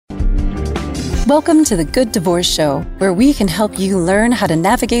Welcome to the Good Divorce Show, where we can help you learn how to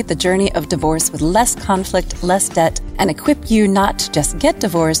navigate the journey of divorce with less conflict, less debt, and equip you not to just get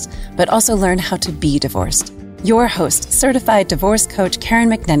divorced, but also learn how to be divorced. Your host, certified divorce coach Karen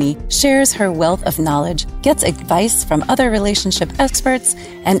McNenny, shares her wealth of knowledge, gets advice from other relationship experts,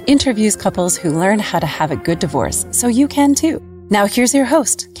 and interviews couples who learn how to have a good divorce, so you can too. Now here's your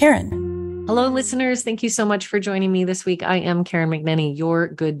host, Karen. Hello, listeners. Thank you so much for joining me this week. I am Karen McNenny, your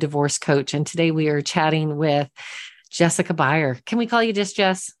good divorce coach. And today we are chatting with Jessica Beyer. Can we call you just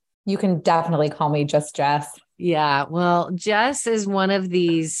Jess? You can definitely call me just Jess. Yeah. Well, Jess is one of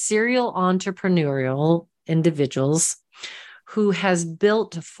these serial entrepreneurial individuals who has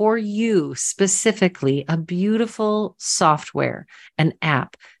built for you specifically a beautiful software, an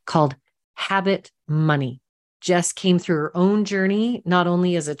app called Habit Money. Jess came through her own journey, not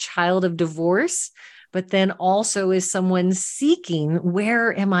only as a child of divorce, but then also as someone seeking,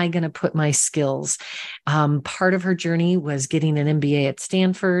 where am I going to put my skills? Part of her journey was getting an MBA at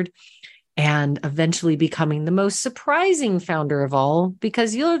Stanford and eventually becoming the most surprising founder of all,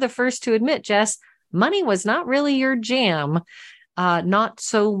 because you're the first to admit, Jess, money was not really your jam. Not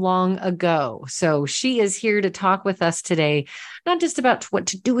so long ago. So she is here to talk with us today, not just about what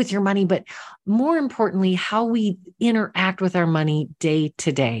to do with your money, but more importantly, how we interact with our money day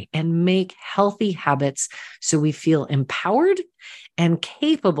to day and make healthy habits so we feel empowered and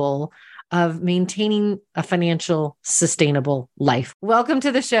capable of maintaining a financial sustainable life. Welcome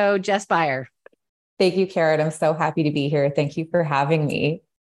to the show, Jess Beyer. Thank you, Karen. I'm so happy to be here. Thank you for having me.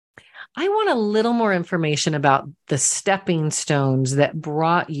 I want a little more information about the stepping stones that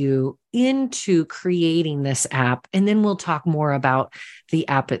brought you into creating this app, and then we'll talk more about the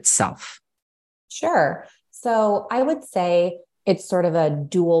app itself. Sure. So I would say it's sort of a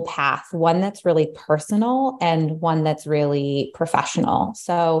dual path, one that's really personal and one that's really professional.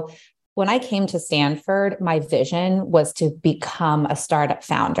 So when I came to Stanford, my vision was to become a startup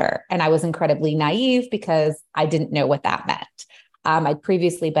founder, and I was incredibly naive because I didn't know what that meant. I'd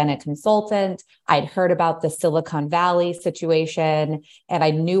previously been a consultant. I'd heard about the Silicon Valley situation, and I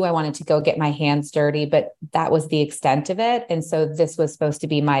knew I wanted to go get my hands dirty, but that was the extent of it. And so this was supposed to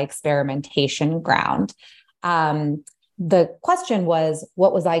be my experimentation ground. The question was,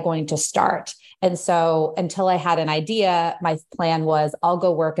 what was I going to start? And so until I had an idea, my plan was I'll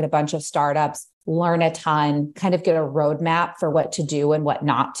go work at a bunch of startups, learn a ton, kind of get a roadmap for what to do and what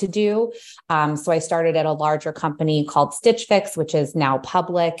not to do. So I started at a larger company called Stitch Fix, which is now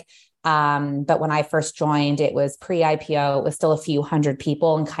public. But when I first joined, it was pre-IPO. It was still a few hundred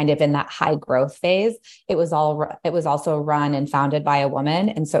people and kind of in that high growth phase. It was also run and founded by a woman.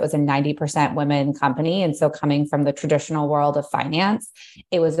 And so it was a 90% women company. And so coming from the traditional world of finance,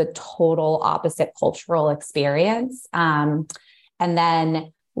 it was a total opposite cultural experience. And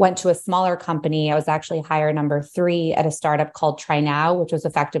then went to a smaller company. I was actually hire number 3 at a startup called Try Now, which was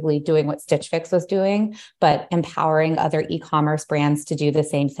effectively doing what Stitch Fix was doing, but empowering other e-commerce brands to do the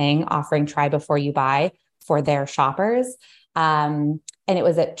same thing, offering try before you buy for their shoppers. And it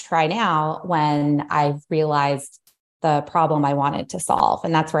was at Try Now when I realized the problem I wanted to solve.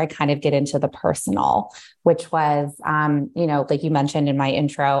 And that's where I kind of get into the personal, which was, like you mentioned in my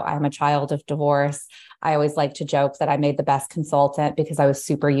intro, I'm a child of divorce. I always like to joke that I made the best consultant because I was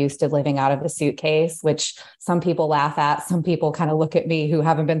super used to living out of a suitcase, which some people laugh at. Some people kind of look at me who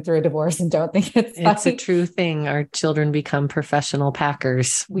haven't been through a divorce and don't think it's funny. It's a true thing. Our children become professional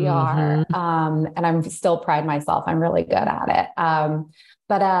packers. We are. And I'm still pride myself. I'm really good at it.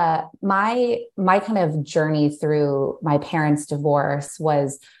 But my kind of journey through my parents' divorce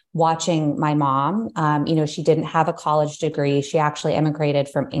was watching my mom. She didn't have a college degree. She actually immigrated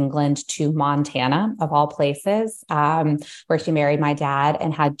from England to Montana, of all places, where she married my dad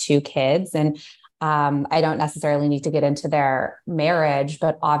and had 2 kids. And I don't necessarily need to get into their marriage,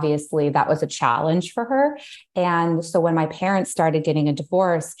 but obviously that was a challenge for her. And so when my parents started getting a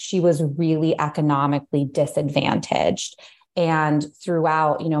divorce, she was really economically disadvantaged. And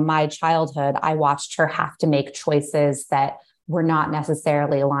throughout, my childhood, I watched her have to make choices that were not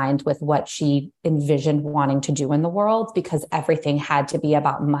necessarily aligned with what she envisioned wanting to do in the world, because everything had to be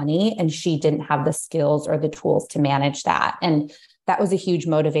about money and she didn't have the skills or the tools to manage that. And that was a huge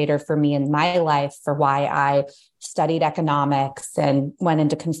motivator for me in my life for why I studied economics and went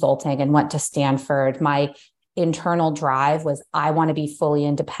into consulting and went to Stanford. My internal drive was I want to be fully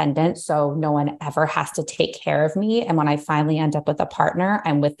independent, so no one ever has to take care of me. And when I finally end up with a partner,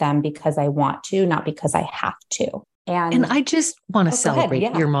 I'm with them because I want to, not because I have to. And I just want to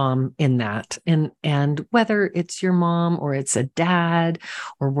celebrate your mom in that. And whether it's your mom or it's a dad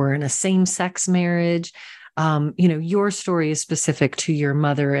or we're in a same-sex marriage, Your story is specific to your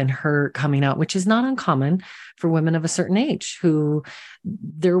mother and her coming out, which is not uncommon for women of a certain age who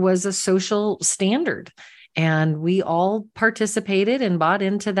there was a social standard. And we all participated and bought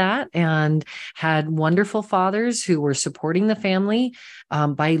into that and had wonderful fathers who were supporting the family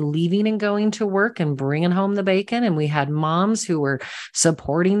by leaving and going to work and bringing home the bacon. And we had moms who were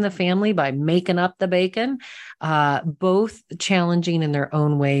supporting the family by making up the bacon, both challenging in their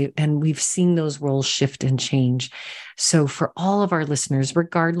own way. And we've seen those roles shift and change. So for all of our listeners,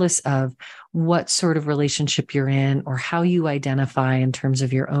 regardless of what sort of relationship you're in or how you identify in terms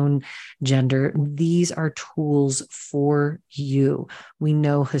of your own gender, these are tools for you. We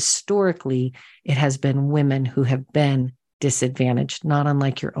know historically it has been women who have been disadvantaged, not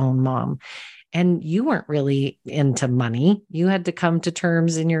unlike your own mom. And you weren't really into money. You had to come to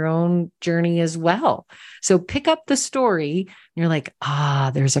terms in your own journey as well. So pick up the story. And you're like,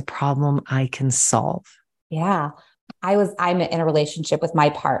 there's a problem I can solve. Yeah. I'm in a relationship with my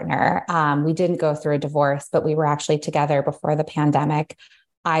partner. We didn't go through a divorce, but we were actually together before the pandemic.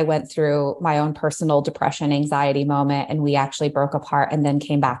 I went through my own personal depression, anxiety moment, and we actually broke apart and then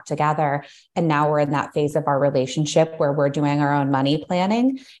came back together. And now we're in that phase of our relationship where we're doing our own money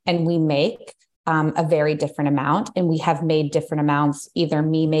planning, and we make a very different amount. And we have made different amounts, either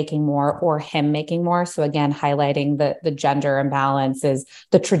me making more or him making more. So again, highlighting the gender imbalance is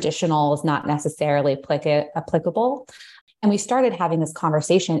the traditional is not necessarily applicable. And we started having this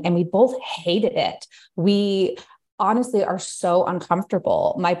conversation and we both hated it. We honestly are so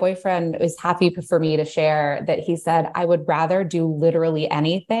uncomfortable. My boyfriend is happy for me to share that he said, I would rather do literally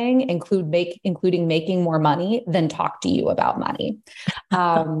anything, including making more money, than talk to you about money.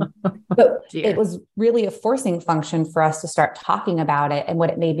 But it was really a forcing function for us to start talking about it. And what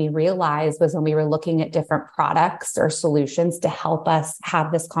it made me realize was when we were looking at different products or solutions to help us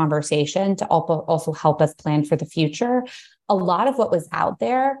have this conversation, to also help us plan for the future, a lot of what was out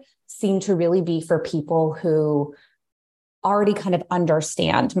there seemed to really be for people who already kind of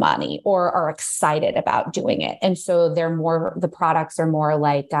understand money or are excited about doing it. And so the products are more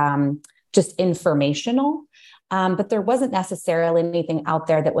like just informational. But there wasn't necessarily anything out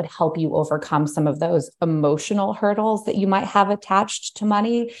there that would help you overcome some of those emotional hurdles that you might have attached to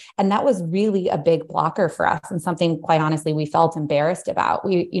money. And that was really a big blocker for us, and something, quite honestly, we felt embarrassed about.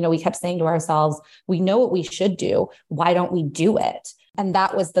 We kept saying to ourselves, we know what we should do. Why don't we do it? And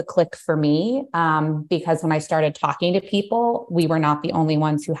that was the click for me, because when I started talking to people, we were not the only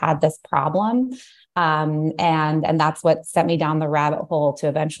ones who had this problem. And that's what sent me down the rabbit hole to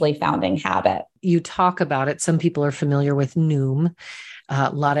eventually founding Habit. You talk about it. Some people are familiar with Noom. A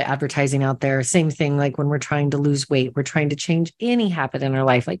lot of advertising out there. Same thing, like when we're trying to lose weight, we're trying to change any habit in our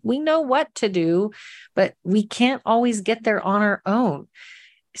life. Like we know what to do, but we can't always get there on our own.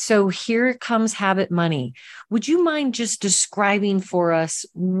 So here comes Habit Money. Would you mind just describing for us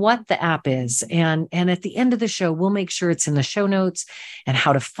what the app is? And at the end of the show, we'll make sure it's in the show notes and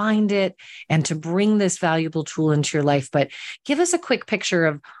how to find it and to bring this valuable tool into your life. But give us a quick picture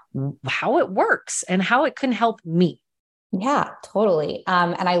of how it works and how it can help me. Yeah, totally.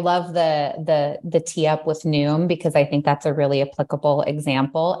 And I love the tee up with Noom, because I think that's a really applicable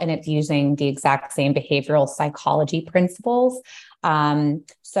example, and it's using the exact same behavioral psychology principles.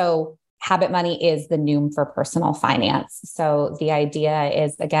 So Habit Money is the Noom for personal finance. So the idea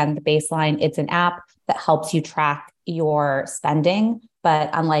is, again, the baseline, it's an app that helps you track your spending.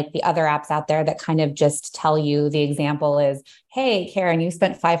 But unlike the other apps out there that kind of just tell you, the example is, hey, Karen, you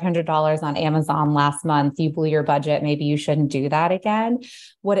spent $500 on Amazon last month. You blew your budget. Maybe you shouldn't do that again.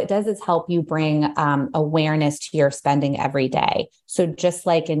 What it does is help you bring awareness to your spending every day. So just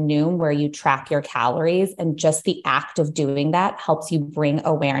like in Noom, where you track your calories, and just the act of doing that helps you bring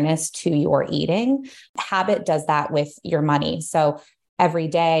awareness to your eating, Habit does that with your money. So every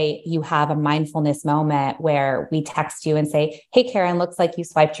day you have a mindfulness moment where we text you and say, hey, Karen, looks like you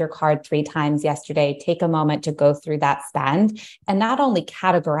swiped your card 3 times yesterday. Take a moment to go through that spend and not only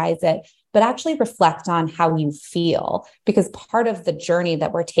categorize it, but actually reflect on how you feel, because part of the journey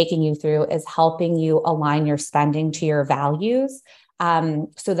that we're taking you through is helping you align your spending to your values,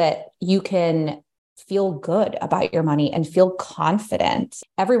 so that you can feel good about your money and feel confident.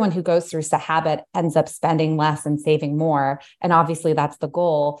 Everyone who goes through Habit ends up spending less and saving more. And obviously that's the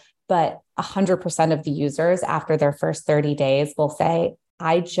goal. But 100% of the users after their first 30 days will say,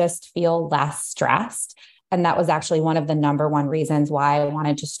 I just feel less stressed. And that was actually one of the number one reasons why I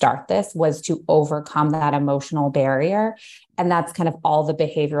wanted to start this, was to overcome that emotional barrier. And that's kind of all the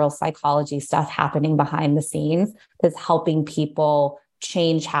behavioral psychology stuff happening behind the scenes, is helping people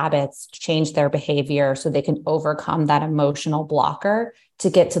change habits, change their behavior so they can overcome that emotional blocker to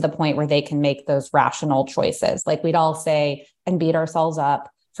get to the point where they can make those rational choices. Like we'd all say and beat ourselves up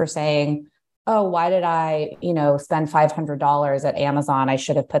for saying, oh, why did I, spend $500 at Amazon? I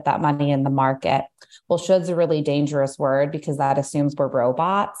should have put that money in the market. Well, should's a really dangerous word because that assumes we're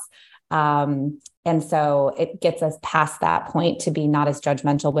robots. And so it gets us past that point to be not as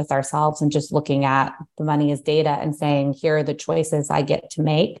judgmental with ourselves and just looking at the money as data and saying, here are the choices I get to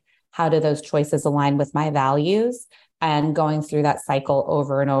make. How do those choices align with my values? And going through that cycle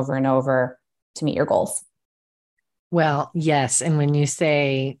over and over and over to meet your goals. Well, yes. And when you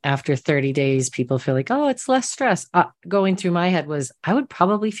say after 30 days, people feel like, oh, it's less stress. Going through my head was, I would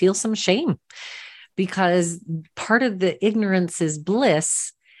probably feel some shame because part of the ignorance is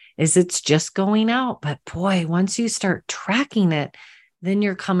bliss is it's just going out. But boy, once you start tracking it, then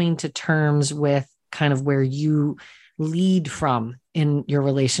you're coming to terms with kind of where you lead from in your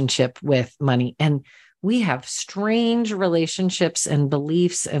relationship with money. And we have strange relationships and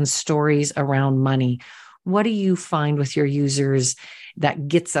beliefs and stories around money. What do you find with your users that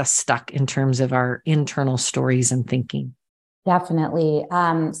gets us stuck in terms of our internal stories and thinking? Definitely.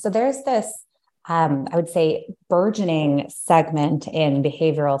 So there's this, I would say, burgeoning segment in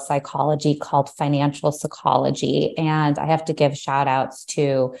behavioral psychology called financial psychology. And I have to give shout outs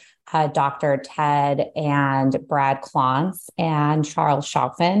to Dr. Ted and Brad Klontz and Charles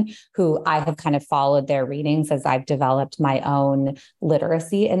Schauffin, who I have kind of followed their readings as I've developed my own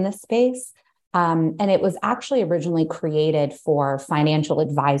literacy in this space. And it was actually originally created for financial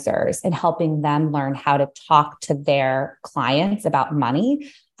advisors and helping them learn how to talk to their clients about money.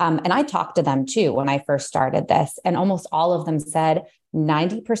 And I talked to them too when I first started this, and almost all of them said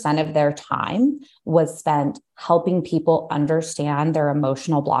 90% of their time was spent helping people understand their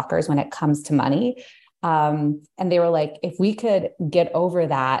emotional blockers when it comes to money. And they were like, if we could get over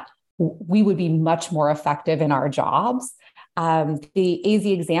that, we would be much more effective in our jobs. The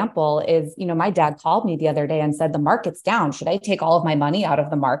easy example is, my dad called me the other day and said, the market's down. Should I take all of my money out of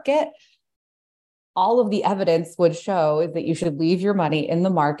the market? All of the evidence would show is that you should leave your money in the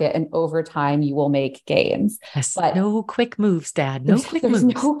market and over time you will make gains. Yes, but no quick moves, Dad. No quick moves.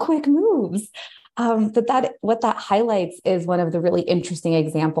 No quick moves. But what that highlights is one of the really interesting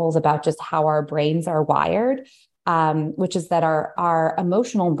examples about just how our brains are wired. Which is that our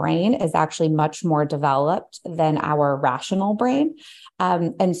emotional brain is actually much more developed than our rational brain.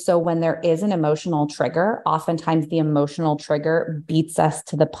 And so when there is an emotional trigger, oftentimes the emotional trigger beats us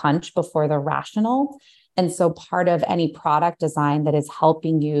to the punch before the rational. And so part of any product design that is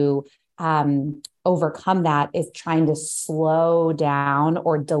helping you overcome that is trying to slow down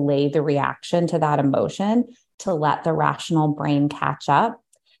or delay the reaction to that emotion to let the rational brain catch up.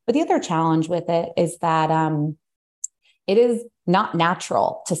 But the other challenge with it is that it is not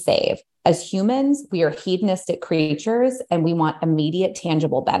natural to save. As humans, we are hedonistic creatures and we want immediate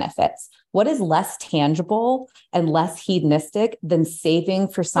tangible benefits. What is less tangible and less hedonistic than saving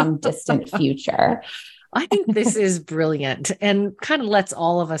for some distant future? I think this is brilliant and kind of lets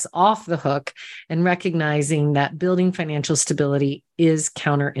all of us off the hook and recognizing that building financial stability is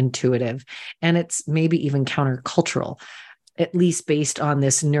counterintuitive and it's maybe even countercultural, at least based on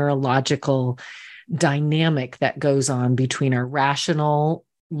this neurological dynamic that goes on between our rational,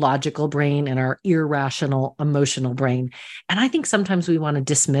 logical brain and our irrational, emotional brain. And I think sometimes we want to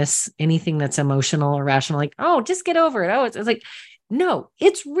dismiss anything that's emotional or rational, like, oh, just get over it. Oh, it's like, no,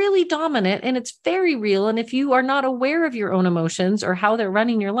 it's really dominant and it's very real. And if you are not aware of your own emotions or how they're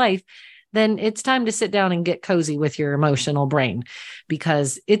running your life, then it's time to sit down and get cozy with your emotional brain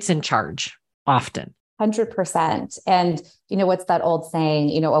because it's in charge often. 100%. And what's that old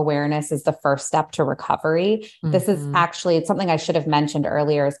saying, awareness is the first step to recovery. Mm-hmm. This is actually, it's something I should have mentioned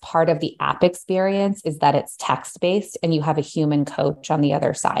earlier as part of the app experience is that it's text-based and you have a human coach on the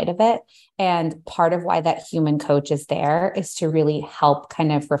other side of it. And part of why that human coach is there is to really help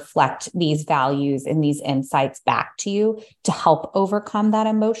kind of reflect these values and these insights back to you to help overcome that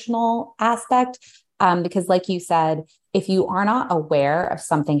emotional aspect. Because like you said, if you are not aware of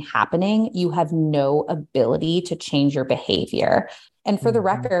something happening, you have no ability to change your behavior. And for the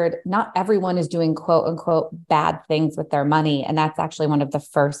record, not everyone is doing quote unquote bad things with their money. And that's actually one of the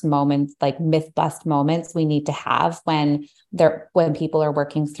first moments, like myth bust moments we need to have when people are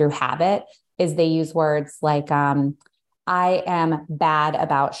working through habit is they use words like, I am bad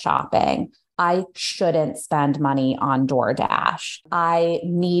about shopping. I shouldn't spend money on DoorDash. I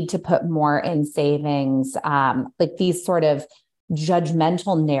need to put more in savings. Like these sort of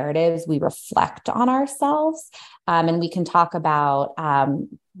judgmental narratives we reflect on ourselves. And we can talk about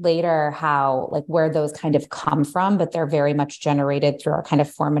later how, like, where those kind of come from, but they're very much generated through our kind of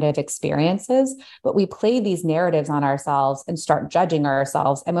formative experiences. But we play these narratives on ourselves and start judging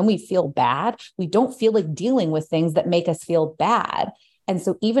ourselves. And when we feel bad, we don't feel like dealing with things that make us feel bad. And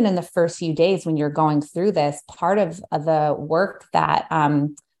so even in the first few days when you're going through this, part of the work that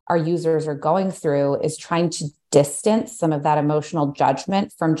our users are going through is trying to distance some of that emotional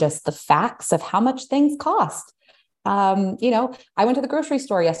judgment from just the facts of how much things cost. I went to the grocery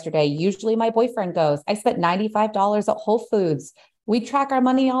store yesterday. Usually my boyfriend goes. I spent $95 at Whole Foods. We track our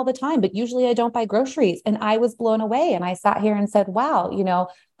money all the time, but usually I don't buy groceries. And I was blown away. And I sat here and said, wow,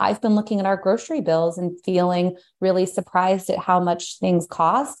 I've been looking at our grocery bills and feeling really surprised at how much things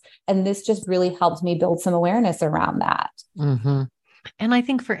cost. And this just really helped me build some awareness around that. Mm-hmm. And I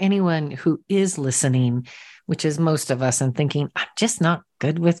think for anyone who is listening, which is most of us, and thinking, I'm just not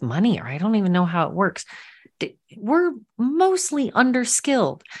good with money, or I don't even know how it works, we're mostly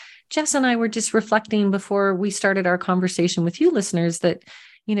underskilled. Jess and I were just reflecting before we started our conversation with you listeners that,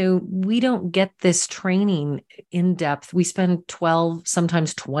 we don't get this training in depth. We spend 12,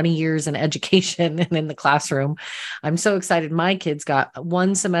 sometimes 20 years in education and in the classroom. I'm so excited. My kids got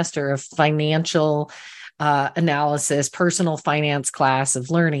 1 semester of financial analysis, personal finance class of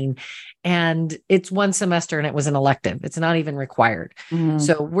learning. And it's 1 semester and it was an elective. It's not even required. Mm-hmm.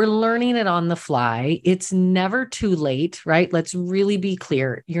 So we're learning it on the fly. It's never too late, right? Let's really be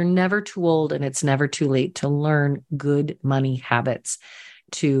clear. You're never too old and it's never too late to learn good money habits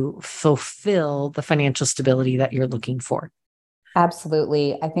to fulfill the financial stability that you're looking for.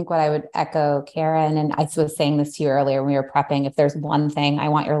 Absolutely. I think what I would echo, Karen, and I was saying this to you earlier when we were prepping, if there's one thing I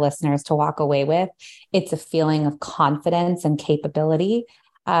want your listeners to walk away with, it's a feeling of confidence and capability.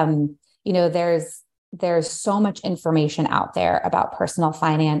 There's so much information out there about personal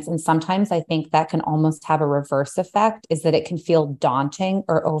finance. And sometimes I think that can almost have a reverse effect, is that it can feel daunting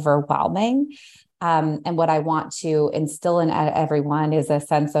or overwhelming. And what I want to instill in everyone is a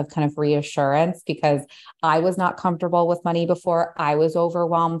sense of kind of reassurance, because I was not comfortable with money before. I was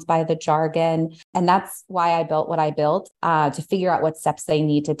overwhelmed by the jargon. And that's why I built what I built, to figure out what steps they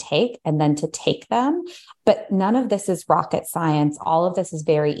need to take and then to take them. But none of this is rocket science. All of this is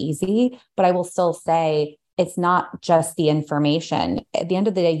very easy. But I will still say, it's not just the information. At the end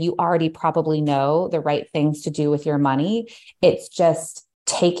of the day, you already probably know the right things to do with your money. It's just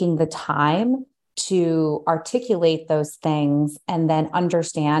taking the time to articulate those things and then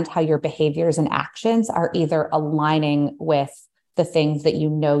understand how your behaviors and actions are either aligning with the things that you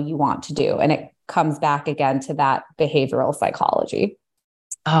want to do. And it comes back again to that behavioral psychology.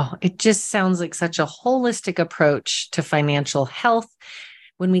 Oh, it just sounds like such a holistic approach to financial health.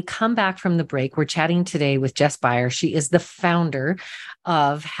 When we come back from the break, we're chatting today with Jess Buyer. She is the founder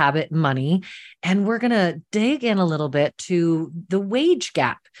of Habit Money, and we're going to dig in a little bit to the wage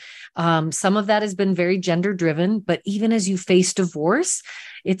gap. Some of that has been very gender driven, but even as you face divorce,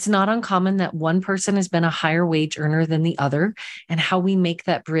 it's not uncommon that one person has been a higher wage earner than the other, and how we make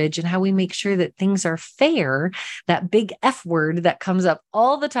that bridge and how we make sure that things are fair, that big F word that comes up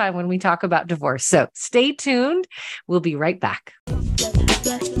all the time when we talk about divorce. So stay tuned. We'll be right back.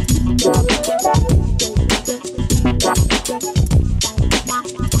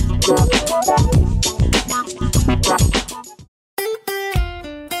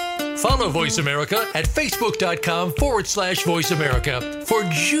 Follow Voice America at facebook.com/Voice America for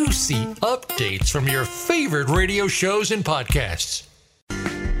juicy updates from your favorite radio shows and podcasts.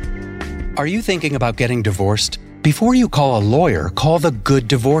 Are you thinking about getting divorced? Before you call a lawyer, call the Good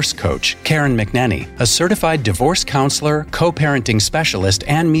Divorce Coach, Karen McNenny, a certified divorce counselor, co-parenting specialist,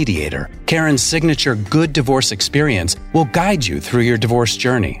 and mediator. Karen's signature Good Divorce experience will guide you through your divorce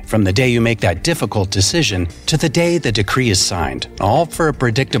journey, from the day you make that difficult decision to the day the decree is signed, all for a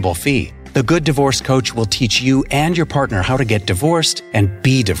predictable fee. The Good Divorce Coach will teach you and your partner how to get divorced and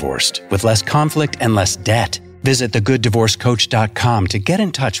be divorced with less conflict and less debt. Visit thegooddivorcecoach.com to get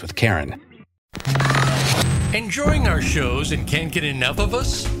in touch with Karen. Enjoying our shows and can't get enough of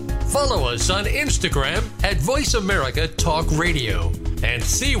us? Follow us on Instagram at Voice America Talk Radio and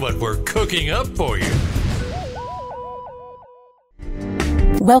see what we're cooking up for you.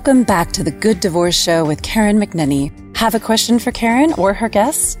 Welcome back to the Good Divorce Show with Karen McNenny. Have a question for Karen or her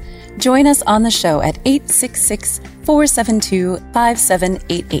guests? Join us on the show at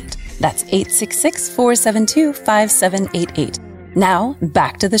 866-472-5788. That's 866-472-5788. Now,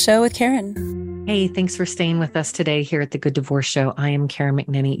 back to the show with Karen. Hey, thanks for staying with us today here at the Good Divorce Show. I am Karen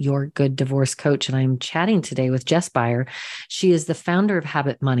McNenny, your good divorce coach, and I'm chatting today with Jess Buyer. She is the founder of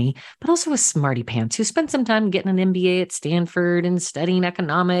Habit Money, but also a smarty pants who spent some time getting an MBA at Stanford and studying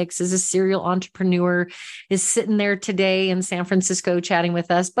economics, is a serial entrepreneur, is sitting there today in San Francisco chatting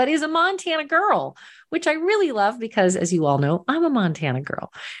with us, but is a Montana girl, which I really love because, as you all know, I'm a Montana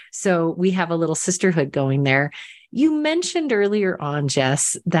girl. So we have a little sisterhood going there. You mentioned earlier on,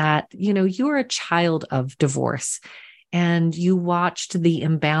 Jess, that, you were a child of divorce and you watched the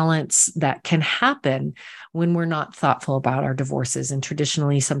imbalance that can happen when we're not thoughtful about our divorces. And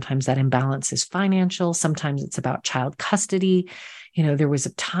traditionally, sometimes that imbalance is financial. Sometimes it's about child custody. There was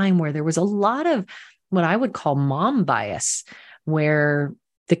a time where there was a lot of what I would call mom bias, where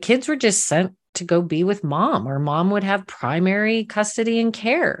the kids were just sent to go be with mom, or mom would have primary custody and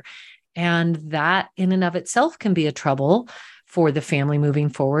care. And that in and of itself can be a trouble for the family moving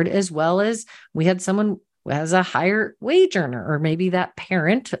forward, as well as we had someone as a higher wage earner, or maybe that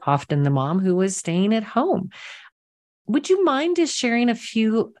parent, often the mom, who was staying at home. Would you mind just sharing a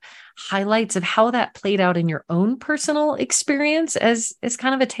few highlights of how that played out in your own personal experience as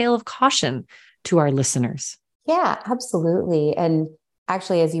kind of a tale of caution to our listeners? Yeah, absolutely. And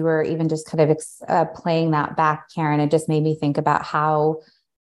actually, as you were even just kind of playing that back, Karen, it just made me think about how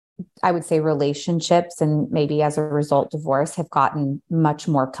I would say relationships, and maybe as a result, divorce, have gotten much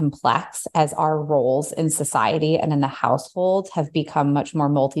more complex as our roles in society and in the household have become much more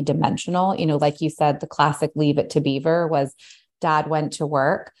multidimensional. Like you said, the classic Leave It to Beaver was dad went to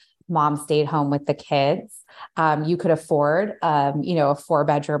work, mom stayed home with the kids. You could afford, a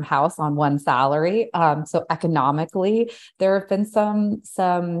 4-bedroom house on one salary. So economically, there have been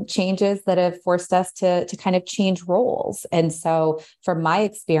some changes that have forced us to kind of change roles. And so from my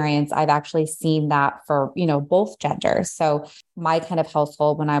experience, I've actually seen that for, both genders. So my kind of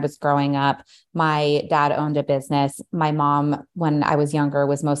household, when I was growing up, my dad owned a business. My mom, when I was younger,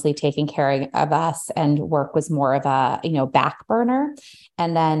 was mostly taking care of us, and work was more of a, back burner.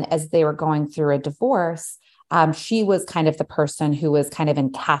 And then as they were going through a divorce, she was kind of the person who was kind of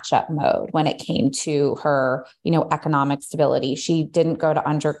in catch-up mode when it came to her, economic stability. She didn't go to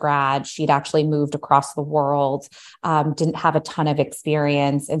undergrad. She'd actually moved across the world, didn't have a ton of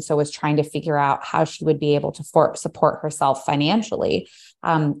experience, and so was trying to figure out how she would be able to support herself financially.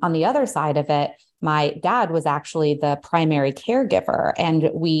 On the other side of it, my dad was actually the primary caregiver, and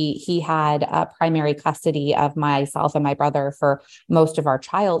he had primary custody of myself and my brother for most of our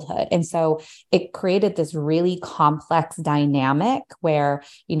childhood. And so it created this really complex dynamic where,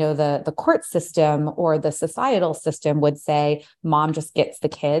 the court system or the societal system would say, mom just gets the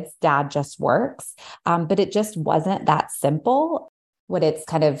kids, dad just works. But it just wasn't that simple. What it's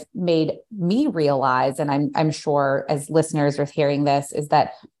kind of made me realize, and I'm sure as listeners are hearing this, is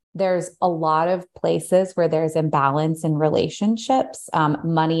that there's a lot of places where there's imbalance in relationships.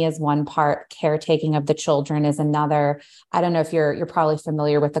 Money is one part, caretaking of the children is another. I don't know if you're probably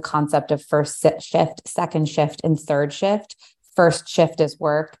familiar with the concept of first shift, second shift, and third shift. First shift is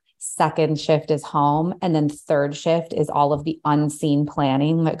work, second shift is home, and then third shift is all of the unseen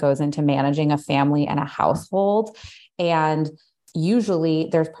planning that goes into managing a family and a household. And usually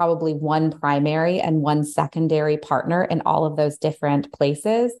there's probably one primary and one secondary partner in all of those different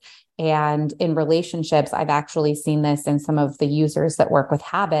places. And in relationships, I've actually seen this in some of the users that work with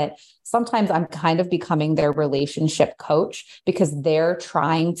Habit. Sometimes I'm kind of becoming their relationship coach because they're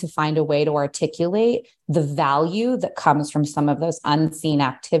trying to find a way to articulate the value that comes from some of those unseen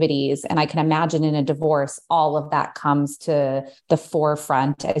activities. And I can imagine in a divorce, all of that comes to the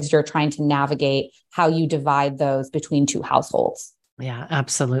forefront as you're trying to navigate how you divide those between two households. Yeah,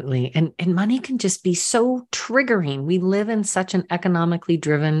 absolutely. And money can just be so triggering. We live in such an economically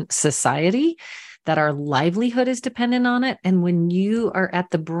driven society that our livelihood is dependent on it. And when you are at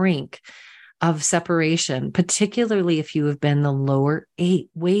the brink of separation, particularly if you have been the lower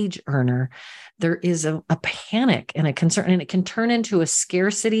wage earner, there is a panic and a concern, and it can turn into a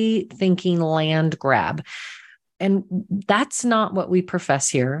scarcity thinking land grab. And that's not what we profess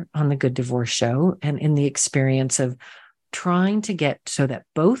here on the Good Divorce Show, and in the experience of trying to get so that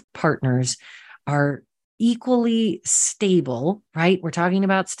both partners are equally stable, right? We're talking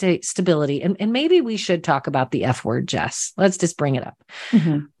about stability. And maybe we should talk about the F word, Jess. Let's just bring it up.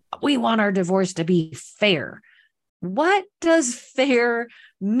 Mm-hmm. We want our divorce to be fair. What does fair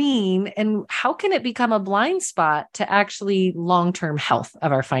mean? And how can it become a blind spot to actually long-term health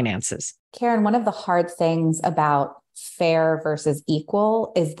of our finances? Karen, one of the hard things about fair versus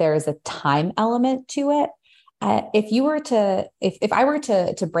equal is there's a time element to it. If I were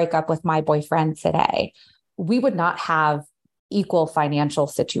to break up with my boyfriend today, we would not have equal financial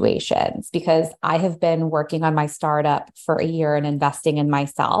situations, because I have been working on my startup for a year and investing in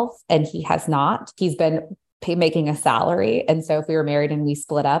myself, and he has not. He's been making a salary. And so if we were married and we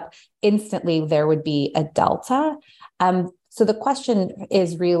split up, instantly there would be a delta. So the question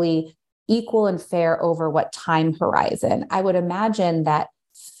is really equal and fair over what time horizon. I would imagine that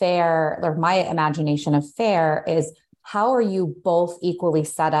fair, or my imagination of fair, is how are you both equally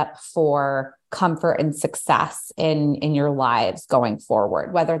set up for comfort and success in your lives going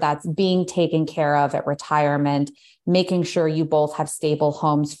forward, whether that's being taken care of at retirement, making sure you both have stable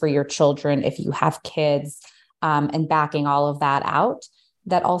homes for your children if you have kids, and backing all of that out.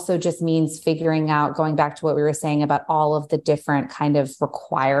 That also just means figuring out, going back to what we were saying about all of the different kind of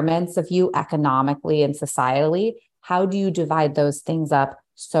requirements of you economically and societally. How do you divide those things up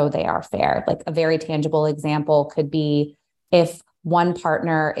so they are fair? Like a very tangible example could be if one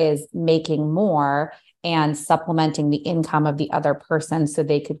partner is making more and supplementing the income of the other person so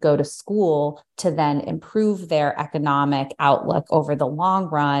they could go to school to then improve their economic outlook over the long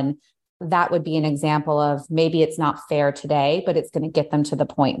run. That would be an example of maybe it's not fair today, but it's going to get them to the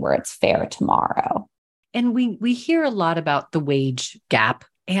point where it's fair tomorrow. And we hear a lot about the wage gap.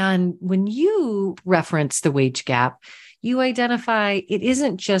 And when you reference the wage gap, you identify it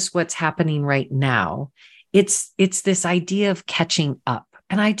isn't just what's happening right now. It's this idea of catching up.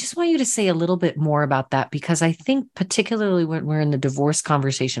 And I just want you to say a little bit more about that, because I think particularly when we're in the divorce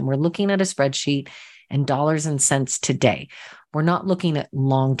conversation, we're looking at a spreadsheet and dollars and cents today. We're not looking at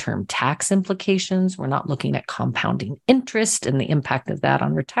long-term tax implications. We're not looking at compounding interest and the impact of that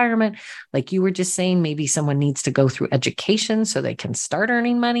on retirement. Like you were just saying, maybe someone needs to go through education so they can start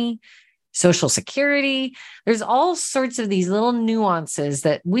earning money, Social Security. There's all sorts of these little nuances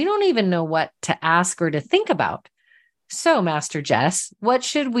that we don't even know what to ask or to think about. So, Master Jess, what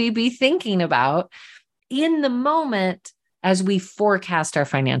should we be thinking about in the moment as we forecast our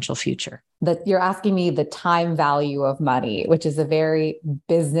financial future? That you're asking me the time value of money, which is a very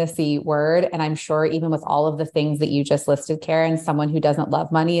businessy word. And I'm sure even with all of the things that you just listed, Karen, someone who doesn't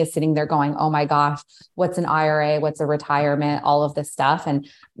love money is sitting there going, oh my gosh, what's an IRA? What's a retirement? All of this stuff. And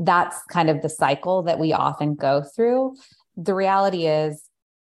that's kind of the cycle that we often go through. The reality is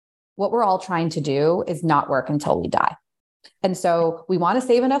what we're all trying to do is not work until we die. And so we want to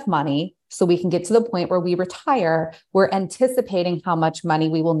save enough money so we can get to the point where we retire. We're anticipating how much money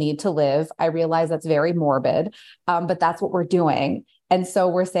we will need to live. I realize that's very morbid, but that's what we're doing. And so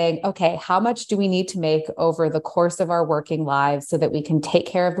we're saying, okay, how much do we need to make over the course of our working lives so that we can take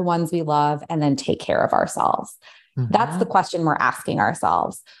care of the ones we love and then take care of ourselves? Mm-hmm. That's the question we're asking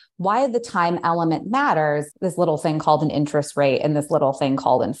ourselves. Why the time element matters, this little thing called an interest rate and this little thing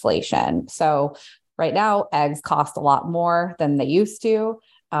called inflation. So right now, eggs cost a lot more than they used to.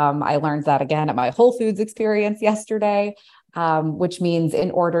 I learned that again at my Whole Foods experience yesterday, which means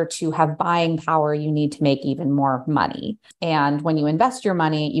in order to have buying power, you need to make even more money. And when you invest your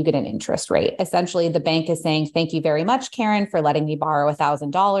money, you get an interest rate. Essentially, the bank is saying, thank you very much, Karen, for letting me borrow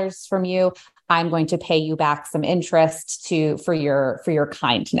 $1,000 from you. I'm going to pay you back some interest for your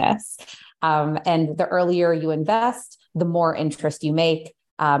kindness. And the earlier you invest, the more interest you make.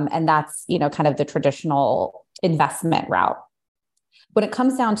 And that's, kind of the traditional investment route. When it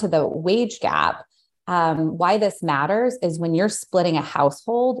comes down to the wage gap, why this matters is when you're splitting a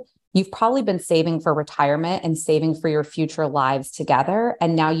household, you've probably been saving for retirement and saving for your future lives together.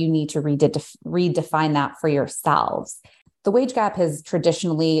 And now you need to redefine that for yourselves. The wage gap has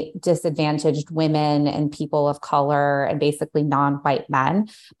traditionally disadvantaged women and people of color and basically non-white men.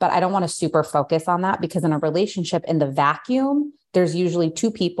 But I don't want to super focus on that, because in a relationship in the vacuum, there's usually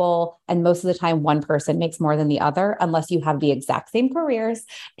two people, and most of the time one person makes more than the other, unless you have the exact same careers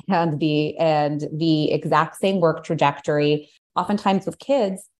and the exact same work trajectory. Oftentimes with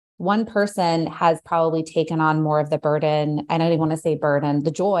kids, one person has probably taken on more of the burden. I don't even want to say burden,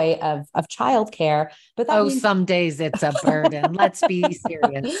 the joy of childcare. But that means some days it's a burden. Let's be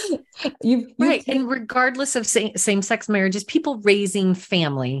serious. Right. And regardless of same-sex marriages, people raising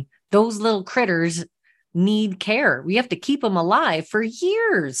family, those little critters need care. We have to keep them alive for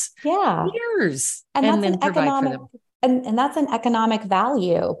years. Yeah. Years. And then provide for them. And that's an economic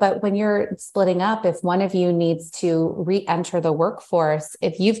value. But when you're splitting up, if one of you needs to re-enter the workforce,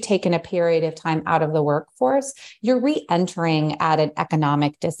 if you've taken a period of time out of the workforce, you're re-entering at an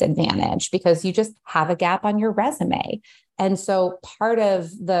economic disadvantage because you just have a gap on your resume. And so part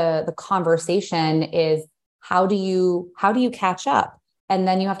of the conversation is how do you catch up? And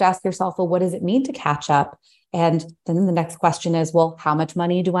then you have to ask yourself, well, what does it mean to catch up? And then the next question is, well, how much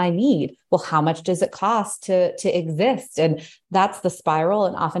money do I need? Well, how much does it cost to exist? And that's the spiral.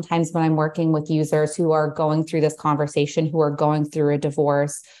 And oftentimes when I'm working with users who are going through this conversation, who are going through a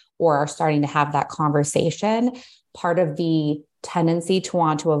divorce or are starting to have that conversation, part of the tendency to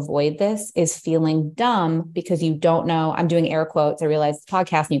want to avoid this is feeling dumb because you don't know. I'm doing air quotes. I realize it's a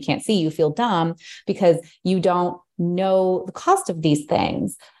podcast and you can't see. You feel dumb because you don't know the cost of these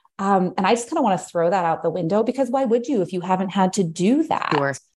things. And I just kind of want to throw that out the window, because why would you if you haven't had to do that?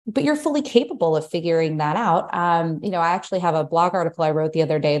 Sure. But you're fully capable of figuring that out. I actually have a blog article I wrote the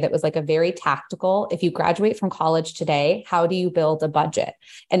other day that was like a very tactical, if you graduate from college today, how do you build a budget?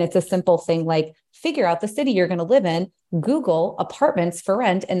 And it's a simple thing like figure out the city you're going to live in, Google apartments for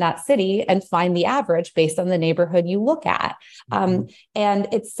rent in that city and find the average based on the neighborhood you look at. And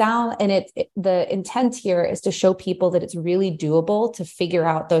the intent here is to show people that it's really doable to figure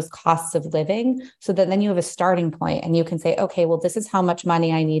out those costs of living, so that then you have a starting point and you can say, okay, well, this is how much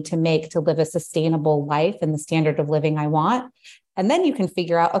money I need to make to live a sustainable life and the standard of living I want. And then you can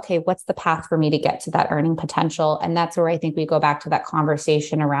figure out, okay, what's the path for me to get to that earning potential? And that's where I think we go back to that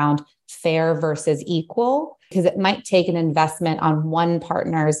conversation around fair versus equal, because it might take an investment on one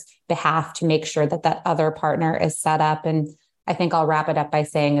partner's behalf to make sure that that other partner is set up. And I think I'll wrap it up by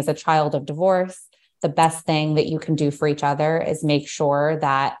saying, as a child of divorce, the best thing that you can do for each other is make sure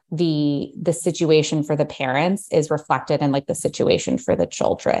that the situation for the parents is reflected in like the situation for the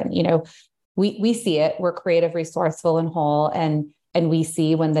children. We see it, we're creative, resourceful, and whole. And we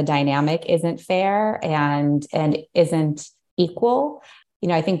see when the dynamic isn't fair and isn't equal.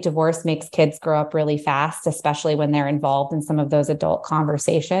 I think divorce makes kids grow up really fast, especially when they're involved in some of those adult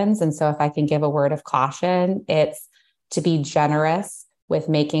conversations. And so if I can give a word of caution, it's to be generous with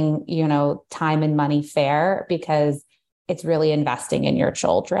making, time and money fair, because it's really investing in your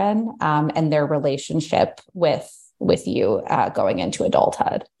children and their relationship with you going into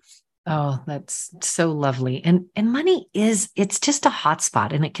adulthood. Oh, that's so lovely. And money it's just a hot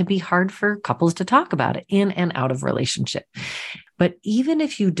spot, and it can be hard for couples to talk about it in and out of relationship. But even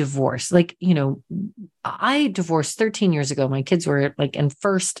if you divorce, I divorced 13 years ago. My kids were like in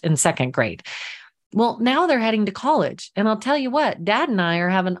first and second grade. Well, now they're heading to college. And I'll tell you what, Dad and I are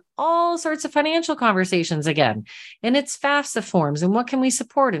having all sorts of financial conversations again. And it's FAFSA forms and what can we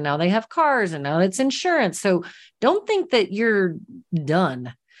support? And now they have cars and now it's insurance. So don't think that you're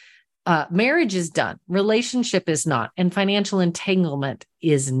done. Marriage is done. Relationship is not. And financial entanglement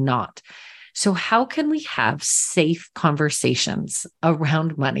is not. So how can we have safe conversations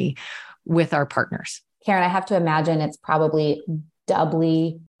around money with our partners? Karen, I have to imagine it's probably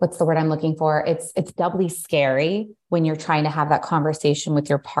doubly, what's the word I'm looking for? It's doubly scary when you're trying to have that conversation with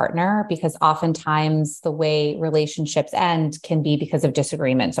your partner, because oftentimes the way relationships end can be because of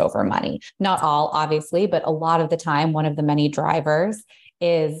disagreements over money. Not all, obviously, but a lot of the time, one of the many drivers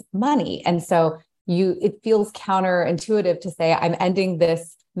is money. And so it feels counterintuitive to say, I'm ending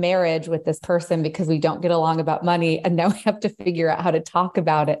this marriage with this person because we don't get along about money. And now we have to figure out how to talk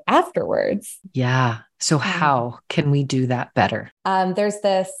about it afterwards. Yeah. So how can we do that better? There's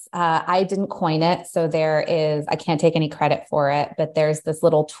this, I didn't coin it. So I can't take any credit for it, but there's this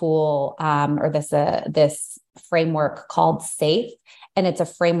little tool or this framework called SAFE. And it's a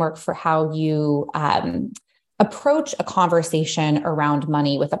framework for how you approach a conversation around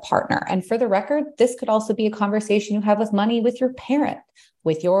money with a partner. And for the record, this could also be a conversation you have with money with your parent,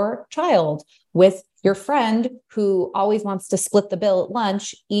 with your child, with your friend who always wants to split the bill at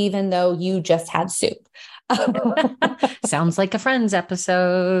lunch, even though you just had soup. Sounds like a Friends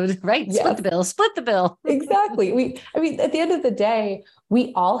episode, right? Yes. Split the bill. Exactly. At the end of the day,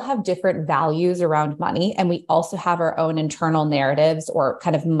 we all have different values around money, and we also have our own internal narratives or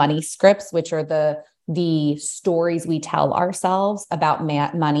kind of money scripts, which are the stories we tell ourselves about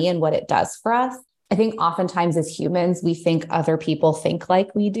money and what it does for us. I think oftentimes as humans, we think other people think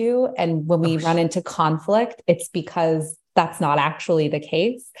like we do. And when we run into conflict, it's because that's not actually the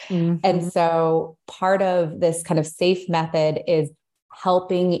case. Mm-hmm. And so part of this kind of SAFE method is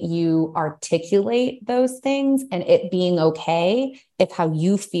helping you articulate those things and it being okay if how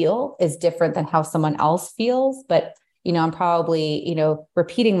you feel is different than how someone else feels. But I'm probably,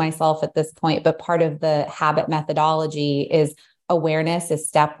 repeating myself at this point, but part of the habit methodology is awareness is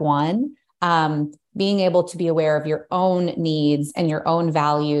step one. Being able to be aware of your own needs and your own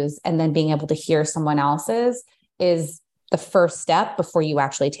values, and then being able to hear someone else's is the first step before you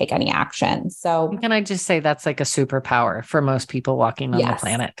actually take any action. So can I just say that's like a superpower for most people walking on the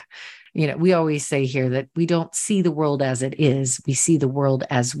planet? We always say here that we don't see the world as it is. We see the world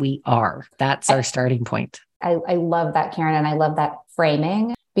as we are. That's our starting point. I love that, Karen. And I love that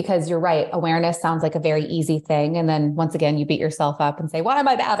framing. Because you're right. Awareness sounds like a very easy thing. And then once again, you beat yourself up and say, why am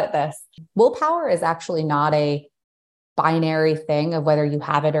I bad at this? Willpower is actually not a binary thing of whether you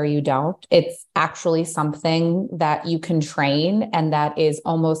have it or you don't. It's actually something that you can train, and that is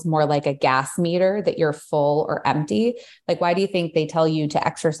almost more like a gas meter, that you're full or empty. Like, why do you think they tell you to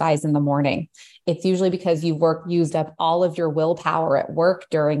exercise in the morning? It's usually because you've used up all of your willpower at work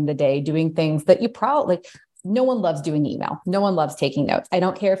during the day, doing things that you probably like. No one loves doing email. No one loves taking notes. I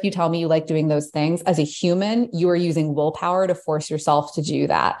don't care if you tell me you like doing those things. As a human, you are using willpower to force yourself to do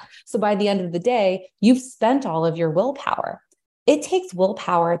that. So by the end of the day, you've spent all of your willpower. It takes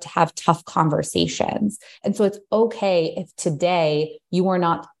willpower to have tough conversations. And so it's okay if today you are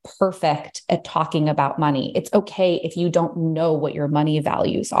not perfect at talking about money. It's okay if you don't know what your money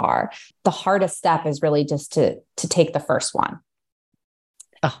values are. The hardest step is really just to take the first one.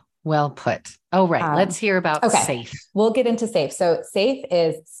 Well put. Oh, right. Let's hear about SAFE. We'll get into SAFE. So SAFE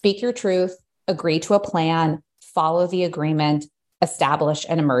is speak your truth, agree to a plan, follow the agreement, establish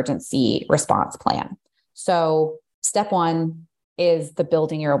an emergency response plan. So step one is the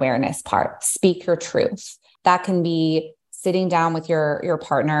building your awareness part. Speak your truth. That can be sitting down with your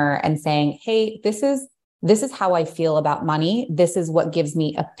partner and saying, hey, this is how I feel about money. This is what gives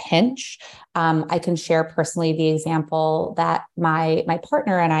me a pinch. I can share personally the example that my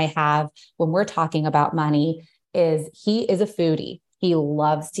partner and I have when we're talking about money is he is a foodie. He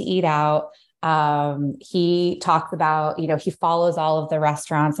loves to eat out. He talks about, he follows all of the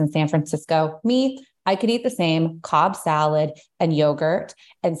restaurants in San Francisco. Me, I could eat the same Cobb salad and yogurt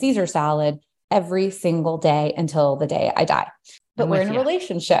and Caesar salad every single day until the day I die. But we're in a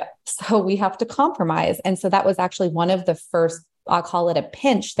relationship, so we have to compromise. And so that was actually one of the first, I'll call it a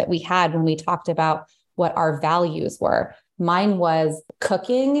pinch that we had when we talked about what our values were. Mine was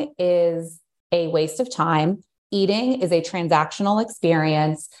cooking is a waste of time. Eating is a transactional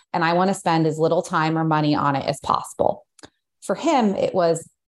experience, and I want to spend as little time or money on it as possible. For him, it was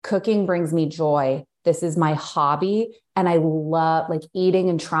cooking brings me joy. This is my hobby. And I love eating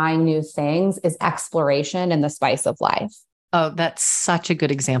and trying new things is exploration and the spice of life. Oh, that's such a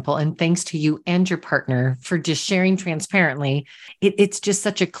good example. And thanks to you and your partner for just sharing transparently. It's just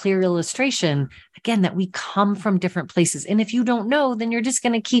such a clear illustration, again, that we come from different places. And if you don't know, then you're just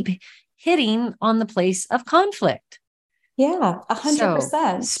going to keep hitting on the place of conflict. Yeah, 100%.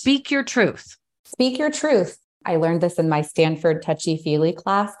 So, speak your truth. Speak your truth. I learned this in my Stanford touchy-feely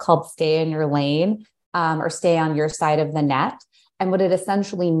class called Stay in Your Lane, or Stay on Your Side of the Net. And what it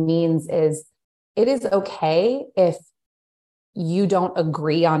essentially means is it is okay if you don't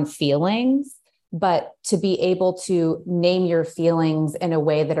agree on feelings, but to be able to name your feelings in a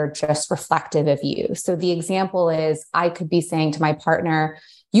way that are just reflective of you. So the example is I could be saying to my partner,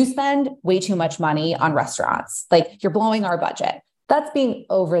 you spend way too much money on restaurants. You're blowing our budget. That's being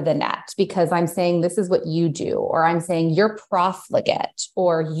over the net because I'm saying this is what you do, or I'm saying you're profligate,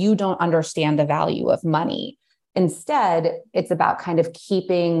 or you don't understand the value of money. Instead, it's about kind of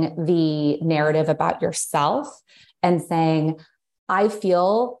keeping the narrative about yourself and saying, I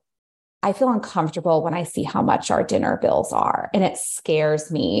feel uncomfortable when I see how much our dinner bills are. And it scares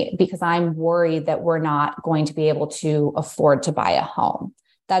me because I'm worried that we're not going to be able to afford to buy a home.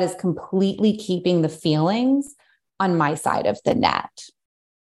 That is completely keeping the feelings on my side of the net.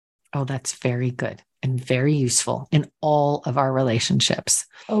 Oh, that's very good and very useful in all of our relationships.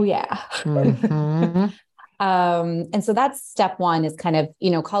 Oh, yeah. Mm-hmm. And so that's step one is kind of,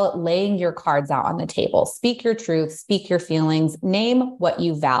 call it laying your cards out on the table. Speak your truth, speak your feelings, name what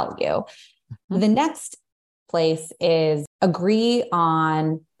you value. Mm-hmm. The next place is agree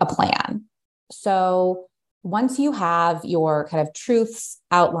on a plan. So once you have your kind of truths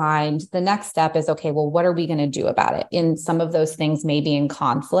outlined, the next step is, okay, well, what are we going to do about it? And some of those things may be in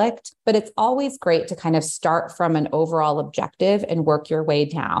conflict, but it's always great to kind of start from an overall objective and work your way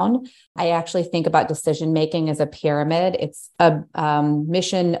down. I actually think about decision-making as a pyramid. It's a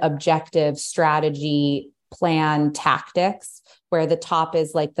mission, objective, strategy, plan, tactics, where the top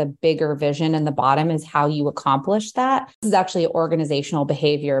is like the bigger vision and the bottom is how you accomplish that. This is actually organizational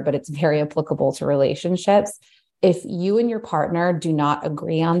behavior, but it's very applicable to relationships. If you and your partner do not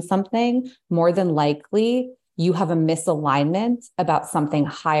agree on something, more than likely you have a misalignment about something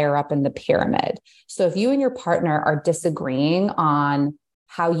higher up in the pyramid. So if you and your partner are disagreeing on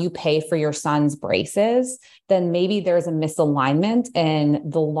how you pay for your son's braces, then maybe there's a misalignment in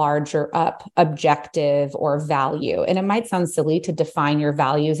the larger up objective or value. And it might sound silly to define your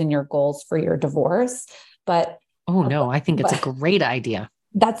values and your goals for your divorce, but oh no, I think it's a great idea.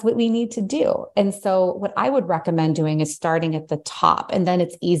 That's what we need to do. And so what I would recommend doing is starting at the top, and then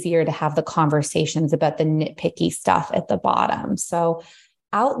it's easier to have the conversations about the nitpicky stuff at the bottom. So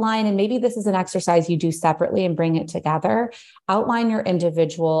outline, and maybe this is an exercise you do separately and bring it together, outline your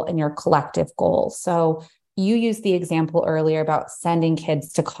individual and your collective goals. So you used the example earlier about sending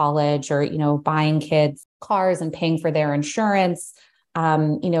kids to college or, buying kids cars and paying for their insurance.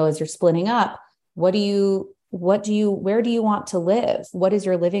 As you're splitting up, where do you want to live? What is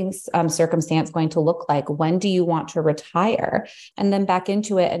your living circumstance going to look like? When do you want to retire? And then back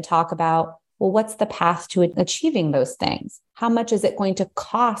into it and talk about, well, what's the path to achieving those things? How much is it going to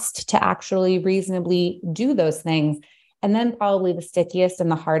cost to actually reasonably do those things? And then probably the stickiest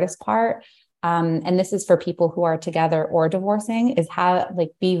and the hardest part, and this is for people who are together or divorcing, is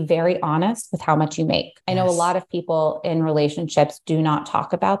be very honest with how much you make. I know a lot of people in relationships do not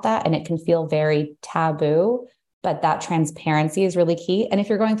talk about that, and it can feel very taboo, but that transparency is really key. And if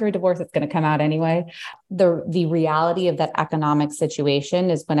you're going through a divorce, it's going to come out anyway. The reality of that economic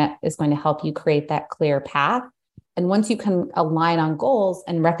situation is going to help you create that clear path. And once you can align on goals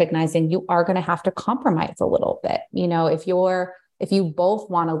and recognizing you are going to have to compromise a little bit, if you both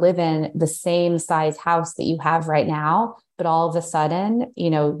want to live in the same size house that you have right now, but all of a sudden,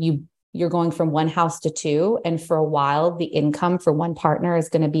 you're going from one house to two, and for a while, the income for one partner is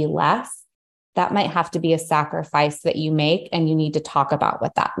going to be less, that might have to be a sacrifice that you make, and you need to talk about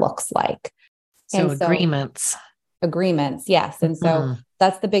what that looks like. So agreements, yes. And so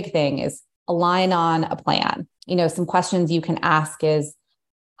that's the big thing, is align on a plan. Some questions you can ask is,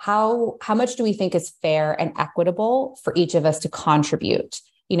 how much do we think is fair and equitable for each of us to contribute?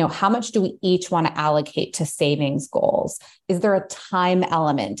 How much do we each want to allocate to savings goals? Is there a time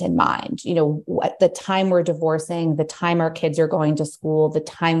element in mind? What the time we're divorcing, the time our kids are going to school, the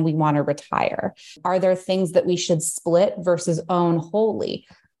time we want to retire? Are there things that we should split versus own wholly?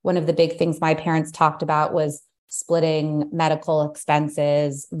 One of the big things my parents talked about was splitting medical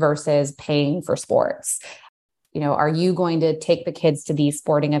expenses versus paying for sports. Are you going to take the kids to these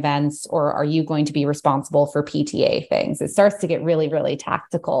sporting events, or are you going to be responsible for PTA things? It starts to get really, really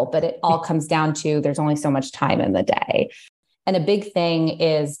tactical, but it all comes down to there's only so much time in the day. And a big thing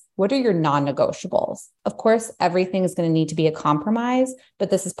is, what are your non-negotiables? Of course, everything is going to need to be a compromise, but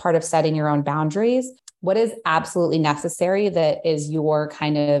this is part of setting your own boundaries. What is absolutely necessary that is your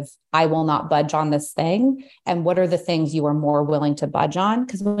kind of, I will not budge on this thing? And what are the things you are more willing to budge on?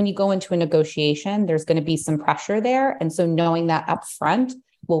 Because when you go into a negotiation, there's going to be some pressure there. And so knowing that up front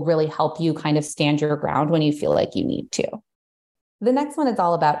will really help you kind of stand your ground when you feel like you need to. The next one is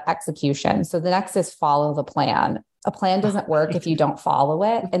all about execution. So the next is follow the plan. A plan doesn't work if you don't follow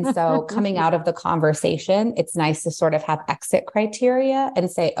it. And so coming out of the conversation, it's nice to sort of have exit criteria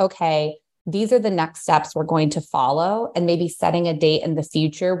and say, okay, these are the next steps we're going to follow, and maybe setting a date in the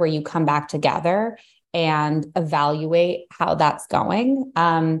future where you come back together and evaluate how that's going.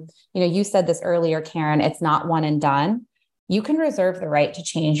 You said this earlier, Karen, it's not one and done. You can reserve the right to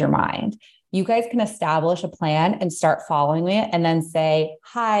change your mind. You guys can establish a plan and start following it, and then say,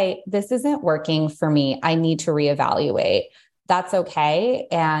 hi, this isn't working for me. I need to reevaluate. That's okay.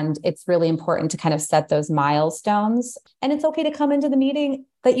 And it's really important to kind of set those milestones. And it's okay to come into the meeting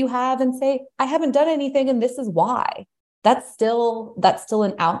that you have and say, I haven't done anything, and this is why. That's still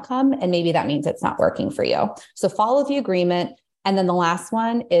an outcome. And maybe that means it's not working for you. So follow the agreement. And then the last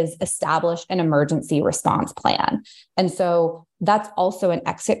one is establish an emergency response plan. And so that's also an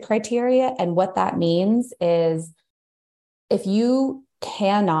exit criteria. And what that means is, if you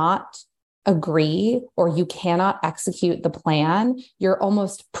cannot agree or you cannot execute the plan, you're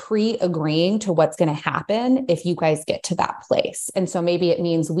almost pre-agreeing to what's going to happen if you guys get to that place. And so maybe it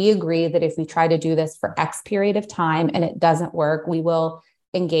means we agree that if we try to do this for X period of time and it doesn't work, we will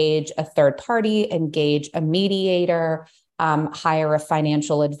engage a third party, engage a mediator, hire a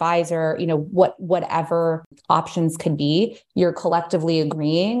financial advisor, whatever options could be. You're collectively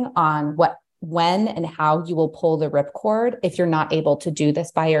agreeing on when and how you will pull the ripcord if you're not able to do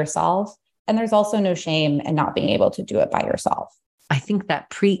this by yourself. And there's also no shame in not being able to do it by yourself. I think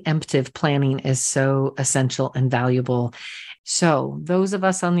that preemptive planning is so essential and valuable. So those of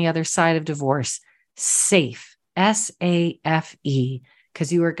us on the other side of divorce, SAFE, SAFE,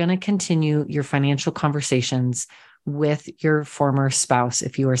 because you are going to continue your financial conversations with your former spouse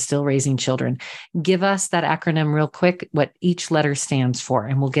if you are still raising children. Give us that acronym real quick, what each letter stands for,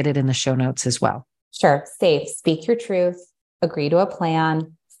 and we'll get it in the show notes as well. Sure. SAFE, speak your truth, agree to a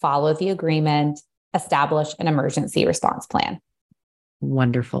plan, follow the agreement, establish an emergency response plan.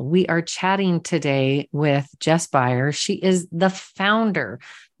 Wonderful. We are chatting today with Jess Buyer. She is the founder,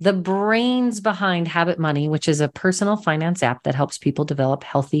 the brains behind Habit Money, which is a personal finance app that helps people develop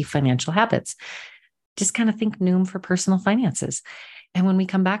healthy financial habits. Just kind of think Noom for personal finances. And when we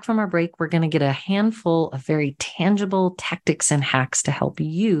come back from our break, we're going to get a handful of very tangible tactics and hacks to help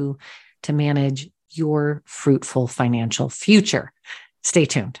you to manage your fruitful financial future. Stay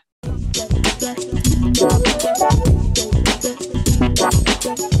tuned.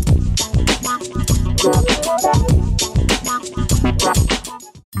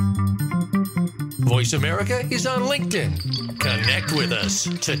 Voice America is on LinkedIn. Connect with us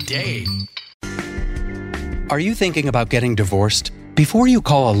today. Are you thinking about getting divorced? Before you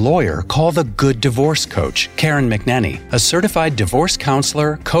call a lawyer, call the Good Divorce Coach, Karen McNenny, a certified divorce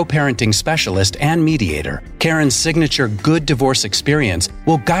counselor, co-parenting specialist, and mediator. Karen's signature Good Divorce experience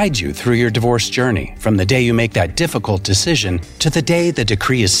will guide you through your divorce journey from the day you make that difficult decision to the day the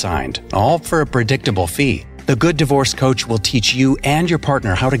decree is signed, all for a predictable fee. The Good Divorce Coach will teach you and your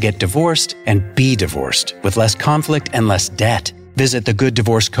partner how to get divorced and be divorced with less conflict and less debt. Visit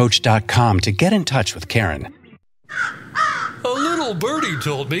thegooddivorcecoach.com to get in touch with Karen. A little birdie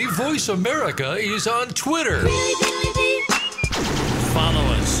told me Voice America is on Twitter. Follow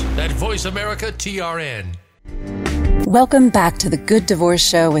us at Voice America TRN. Welcome back to the Good Divorce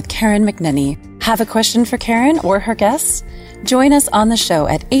Show with Karen McNenny. Have a question for Karen or her guests? Join us on the show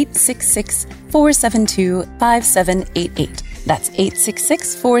at 866-472-5788. That's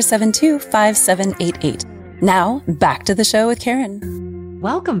 866-472-5788. Now, back to the show with Karen.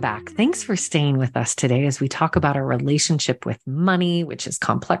 Welcome back. Thanks for staying with us today as we talk about our relationship with money, which is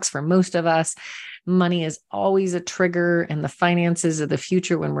complex for most of us. Money is always a trigger in the finances of the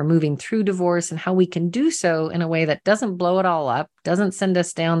future when we're moving through divorce, and how we can do so in a way that doesn't blow it all up, doesn't send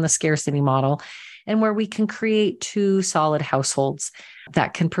us down the scarcity model, and where we can create two solid households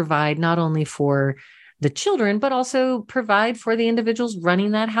that can provide not only for the children, but also provide for the individuals running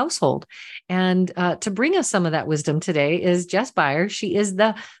that household. And to bring us some of that wisdom today is Jess Buyer. She is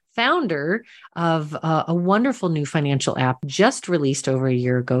the founder of a wonderful new financial app just released over a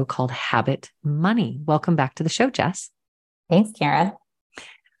year ago called Habit Money. Welcome back to the show, Jess. Thanks, Karen.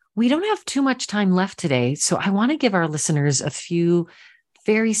 We don't have too much time left today, so I want to give our listeners a few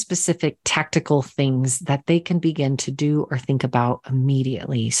very specific tactical things that they can begin to do or think about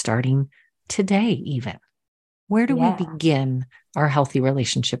immediately, starting today even. Where do we begin our healthy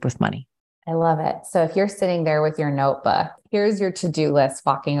relationship with money? I love it. So if you're sitting there with your notebook, here's your to-do list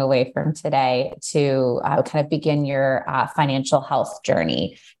walking away from today to kind of begin your financial health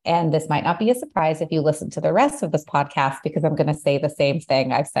journey. And this might not be a surprise if you listen to the rest of this podcast, because I'm going to say the same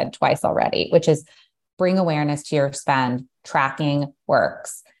thing I've said twice already, which is bring awareness to your spend. Tracking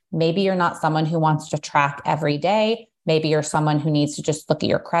works. Maybe you're not someone who wants to track every day. Maybe you're someone who needs to just look at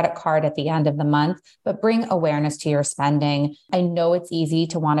your credit card at the end of the month, but bring awareness to your spending. I know it's easy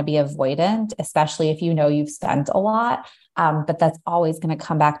to want to be avoidant, especially if you know you've spent a lot, but that's always going to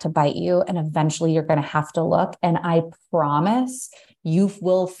come back to bite you. And eventually you're going to have to look. And I promise you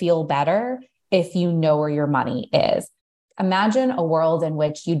will feel better if you know where your money is. Imagine a world in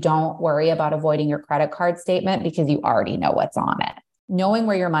which you don't worry about avoiding your credit card statement because you already know what's on it. Knowing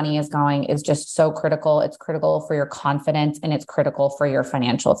where your money is going is just so critical. It's critical for your confidence and it's critical for your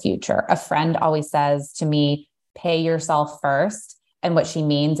financial future. A friend always says to me, pay yourself first. And what she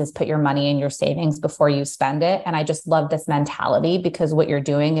means is put your money in your savings before you spend it. And I just love this mentality, because what you're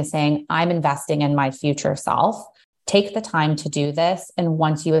doing is saying, I'm investing in my future self. Take the time to do this. And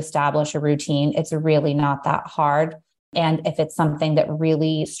once you establish a routine, it's really not that hard. And if it's something that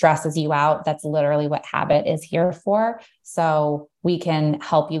really stresses you out, that's literally what Habit is here for. So we can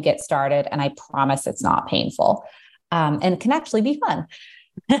help you get started. And I promise it's not painful and can actually be fun.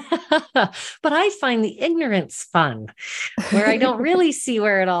 But I find the ignorance fun, where I don't really see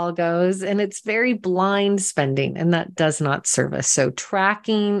where it all goes. And it's very blind spending, and that does not serve us. So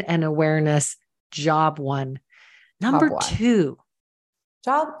tracking and awareness, job one. Number two.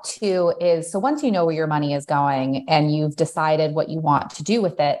 Job two is, so once you know where your money is going and you've decided what you want to do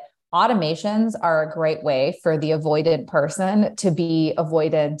with it, automations are a great way for the avoided person to be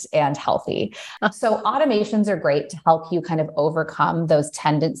avoided and healthy. So automations are great to help you kind of overcome those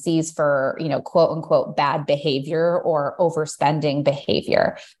tendencies for, quote unquote, bad behavior or overspending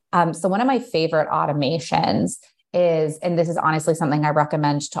behavior. So one of my favorite automations is, and this is honestly something I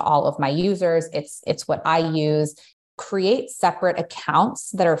recommend to all of my users, it's what I use. Create separate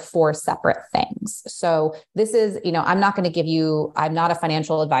accounts that are for separate things. So this is, I'm not a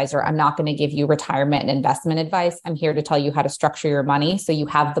financial advisor. I'm not going to give you retirement and investment advice. I'm here to tell you how to structure your money so you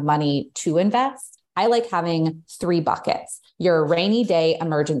have the money to invest. I like having 3 buckets. Your rainy day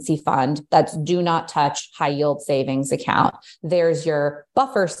emergency fund, that's do not touch high yield savings account. There's your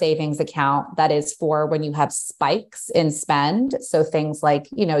buffer savings account that is for when you have spikes in spend. So things like,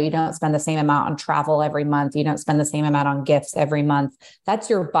 you don't spend the same amount on travel every month. You don't spend the same amount on gifts every month. That's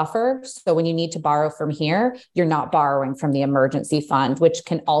your buffer. So when you need to borrow from here, you're not borrowing from the emergency fund, which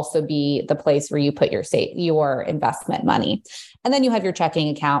can also be the place where you put your investment money. And then you have your checking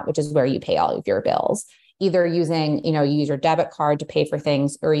account, which is where you pay all of your bills, either using, you use your debit card to pay for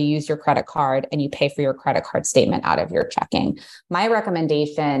things, or you use your credit card and you pay for your credit card statement out of your checking. My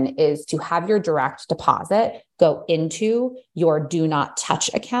recommendation is to have your direct deposit go into your do not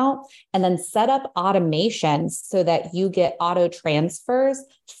touch account, and then set up automations so that you get auto transfers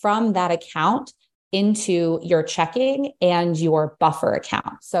from that account into your checking and your buffer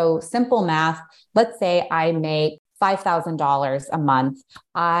account. So simple math, let's say I make $5,000 a month.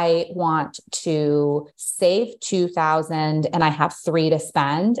 I want to save $2,000 and I have $3,000 to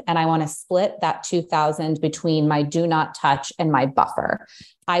spend. And I want to split that $2,000 between my do not touch and my buffer.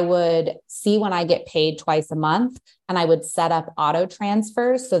 I would see when I get paid twice a month, and I would set up auto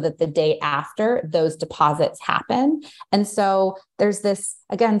transfers so that the day after those deposits happen. And so there's this,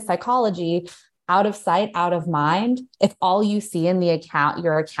 again, psychology. Out of sight, out of mind. If all you see in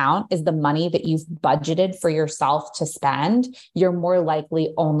your account is the money that you've budgeted for yourself to spend, you're more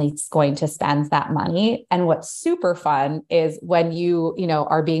likely only going to spend that money. And what's super fun is when you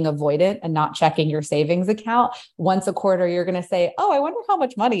are being avoidant and not checking your savings account. Once a quarter, you're going to say, oh, I wonder how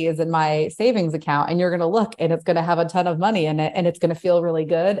much money is in my savings account. And you're going to look and it's going to have a ton of money in it, and it's going to feel really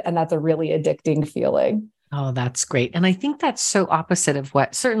good. And that's a really addicting feeling. Oh, that's great. And I think that's so opposite of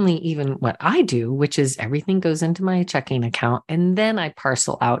certainly even what I do, which is everything goes into my checking account and then I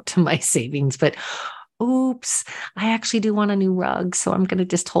parcel out to my savings. But oops, I actually do want a new rug. So I'm going to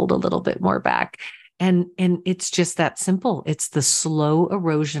just hold a little bit more back. And it's just that simple. It's the slow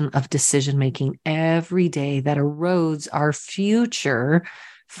erosion of decision-making every day that erodes our future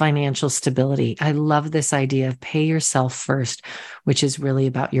financial stability. I love this idea of pay yourself first, which is really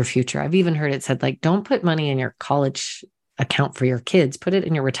about your future. I've even heard it said, like, don't put money in your college account for your kids, put it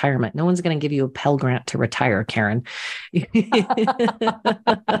in your retirement. No one's going to give you a Pell Grant to retire, Karen.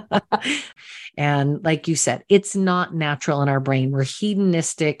 And like you said, it's not natural in our brain. We're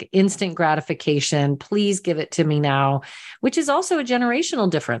hedonistic, instant gratification. Please give it to me now, which is also a generational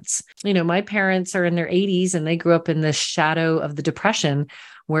difference. My parents are in their 80s and they grew up in the shadow of the Depression,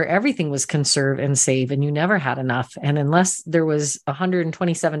 where everything was conserve and save and you never had enough. And unless there was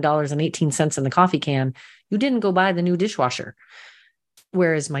 $127.18 in the coffee can, you didn't go buy the new dishwasher.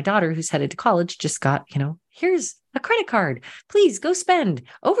 Whereas my daughter, who's headed to college, just got, here's a credit card. Please go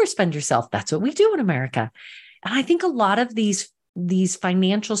overspend yourself. That's what we do in America. And I think a lot of these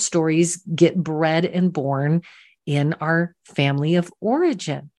financial stories get bred and born in our family of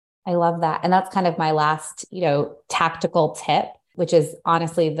origin. I love that. And that's kind of my last, tactical tip, which is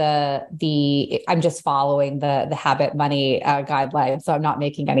honestly I'm just following the habit money guidelines. So I'm not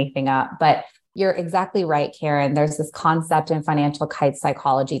making anything up, but you're exactly right, Karen. There's this concept in financial kite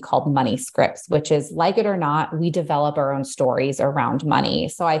psychology called money scripts, which is, like it or not, we develop our own stories around money.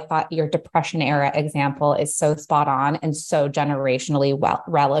 So I thought your Depression era example is so spot on and so generationally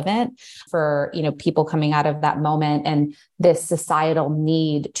relevant for, people coming out of that moment and this societal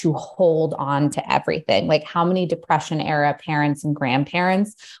need to hold on to everything. Like, how many Depression era parents and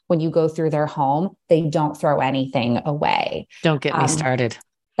grandparents, when you go through their home, they don't throw anything away. Don't get me started.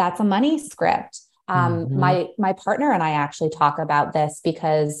 That's a money script. My partner and I actually talk about this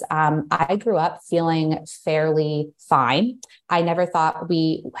because I grew up feeling fairly fine. I never thought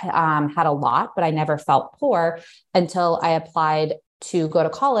we had a lot, but I never felt poor until I applied to go to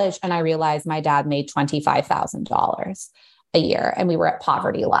college. And I realized my dad made $25,000 a year and we were at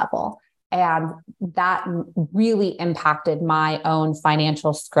poverty level. And that really impacted my own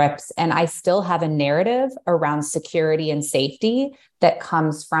financial scripts. And I still have a narrative around security and safety that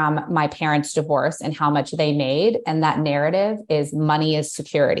comes from my parents' divorce and how much they made. And that narrative is money is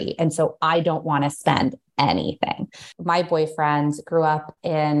security. And so I don't want to spend anything. My boyfriend grew up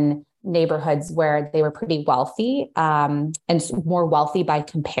in neighborhoods where they were pretty wealthy and more wealthy by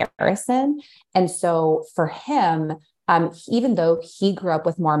comparison. And so for him, even though he grew up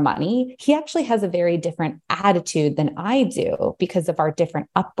with more money, he actually has a very different attitude than I do because of our different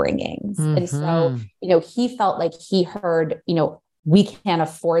upbringings. Mm-hmm. And so, he felt like he heard, we can't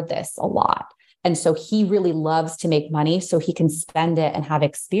afford this a lot. And so he really loves to make money so he can spend it and have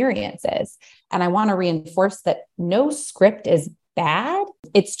experiences. And I want to reinforce that no script is bad.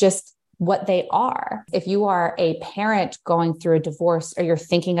 It's just what they are. If you are a parent going through a divorce, or you're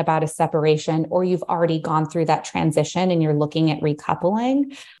thinking about a separation, or you've already gone through that transition and you're looking at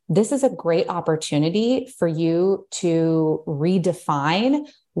recoupling, this is a great opportunity for you to redefine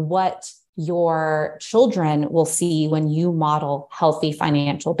what your children will see when you model healthy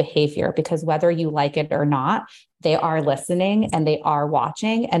financial behavior, because whether you like it or not, they are listening and they are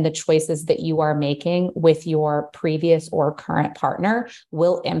watching, and the choices that you are making with your previous or current partner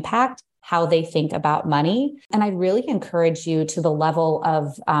will impact how they think about money. And I really encourage you, to the level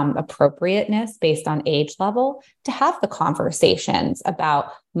of appropriateness based on age level, to have the conversations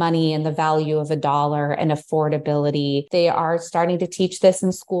about money and the value of a dollar and affordability. They are starting to teach this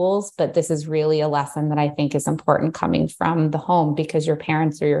in schools, but this is really a lesson that I think is important coming from the home, because your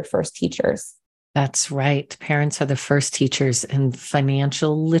parents are your first teachers. That's right. Parents are the first teachers, and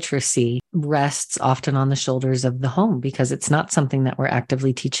financial literacy rests often on the shoulders of the home, because it's not something that we're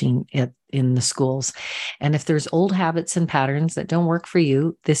actively teaching it in the schools. And if there's old habits and patterns that don't work for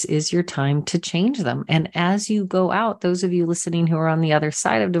you, this is your time to change them. And as you go out, those of you listening who are on the other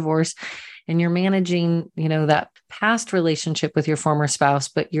side of divorce and you're managing, that past relationship with your former spouse,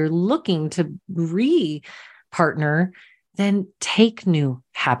 but you're looking to re-partner, then take new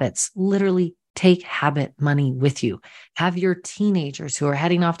habits, literally take habit money with you. Have your teenagers who are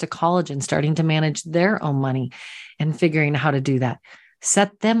heading off to college and starting to manage their own money and figuring out how to do that.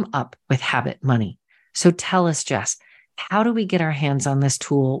 Set them up with habit money. So tell us, Jess, how do we get our hands on this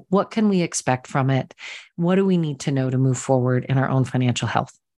tool? What can we expect from it? What do we need to know to move forward in our own financial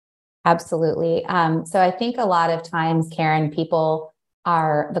health? Absolutely. So I think a lot of times, Karen,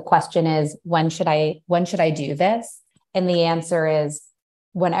 the question is, when should I do this? And the answer is,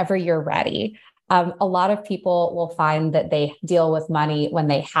 whenever you're ready. A lot of people will find that they deal with money when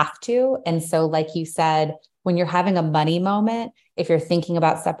they have to. And so, like you said, when you're having a money moment, if you're thinking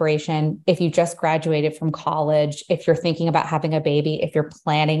about separation, if you just graduated from college, if you're thinking about having a baby, if you're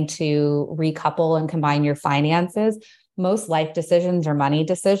planning to recouple and combine your finances, most life decisions are money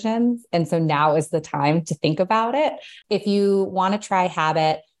decisions. And so now is the time to think about it. If you want to try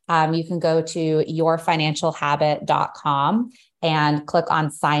Habit, you can go to yourfinancialhabit.com and click on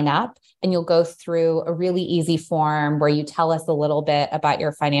sign up. And you'll go through a really easy form where you tell us a little bit about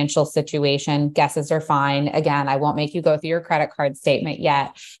your financial situation. Guesses are fine. Again, I won't make you go through your credit card statement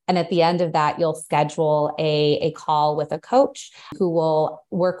yet. And at the end of that, you'll schedule a call with a coach who will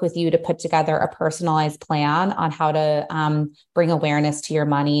work with you to put together a personalized plan on how to bring awareness to your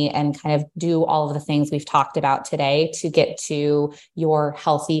money and kind of do all of the things we've talked about today to get to your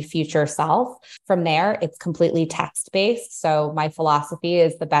healthy future self. From there, it's completely text-based. So my philosophy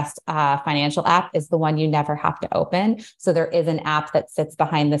is the best financial app is the one you never have to open. So there is an app that sits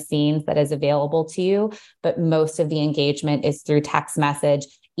behind the scenes that is available to you, but most of the engagement is through text message,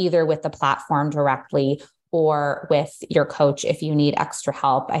 either with the platform directly or with your coach if you need extra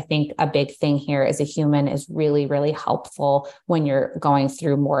help. I think a big thing here as a human is really, really helpful when you're going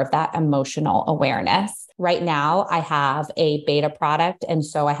through more of that emotional awareness. Right now, I have a beta product. And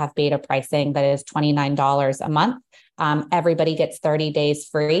so I have beta pricing that is $29 a month. Everybody gets 30 days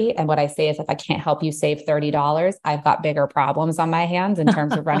free. And what I say is, if I can't help you save $30, I've got bigger problems on my hands in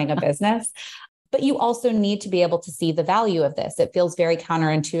terms of running a business. But you also need to be able to see the value of this. It feels very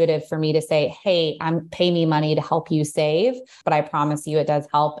counterintuitive for me to say, hey, pay me money to help you save, but I promise you it does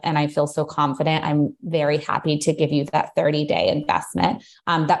help. And I feel so confident. I'm very happy to give you that 30-day investment.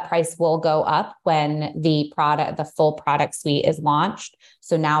 That price will go up when the full product suite is launched.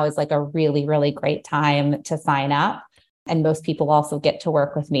 So now is like a really, really great time to sign up. And most people also get to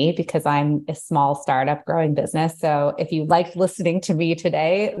work with me because I'm a small startup growing business. So if you like listening to me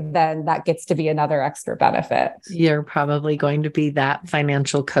today, then that gets to be another extra benefit. You're probably going to be that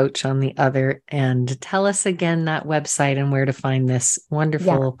financial coach on the other end. Tell us again that website and where to find this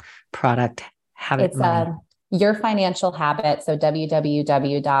wonderful product, Habit Money. Your Financial Habit. So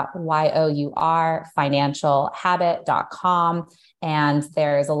www.yourfinancialhabit.com. And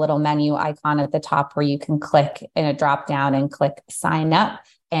there's a little menu icon at the top where you can click in a drop down and click sign up.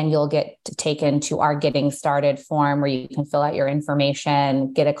 And you'll get taken to our getting started form where you can fill out your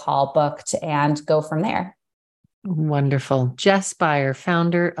information, get a call booked, and go from there. Wonderful. Jess Buyer,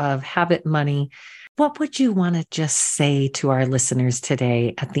 founder of Habit Money. What would you want to just say to our listeners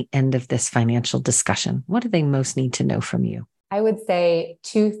today at the end of this financial discussion? What do they most need to know from you? I would say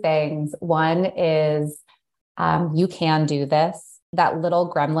two things. One is you can do this. That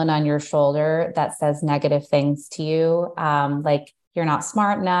little gremlin on your shoulder that says negative things to you, like you're not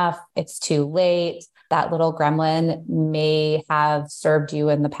smart enough, it's too late, That little gremlin may have served you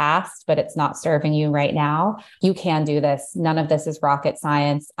in the past, but it's not serving you right now. You can do this. None of this is rocket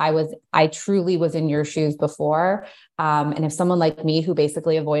science. I truly was in your shoes before. And if someone like me who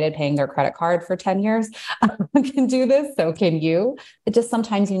basically avoided paying their credit card for 10 years can do this, so can you. It just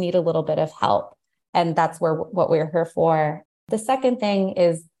sometimes you need a little bit of help. And that's what we're here for. The second thing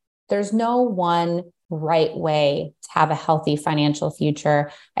is there's no one right way to have a healthy financial future.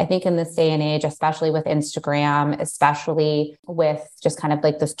 I think in this day and age, especially with Instagram, especially with just kind of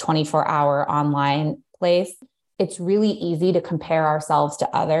like this 24-hour online place, it's really easy to compare ourselves to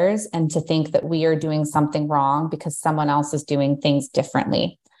others and to think that we are doing something wrong because someone else is doing things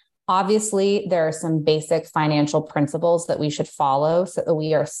differently. Obviously, there are some basic financial principles that we should follow so that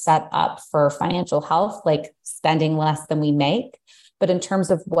we are set up for financial health, like spending less than we make. But in terms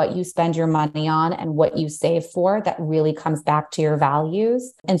of what you spend your money on and what you save for, that really comes back to your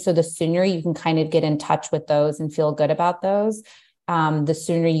values. And so the sooner you can kind of get in touch with those and feel good about those, the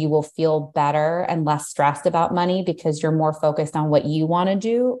sooner you will feel better and less stressed about money because you're more focused on what you want to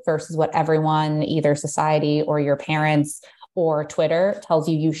do versus what everyone, either society or your parents or Twitter, tells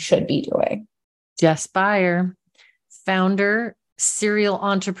you should be doing. Jess Buyer, founder, serial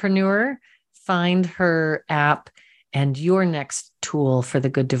entrepreneur. Find her app and your next tool for the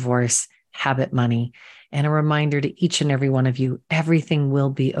good divorce, Habit Money. And a reminder to each and every one of you, everything will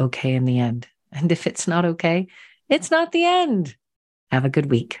be okay in the end. And if it's not okay, it's not the end. Have a good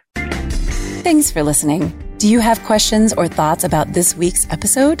week. Thanks for listening. Do you have questions or thoughts about this week's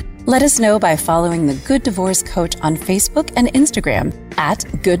episode? Let us know by following The Good Divorce Coach on Facebook and Instagram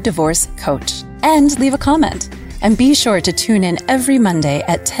 @GoodDivorceCoach and leave a comment. And be sure to tune in every Monday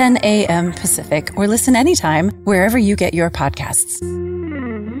at 10 a.m. Pacific or listen anytime wherever you get your podcasts.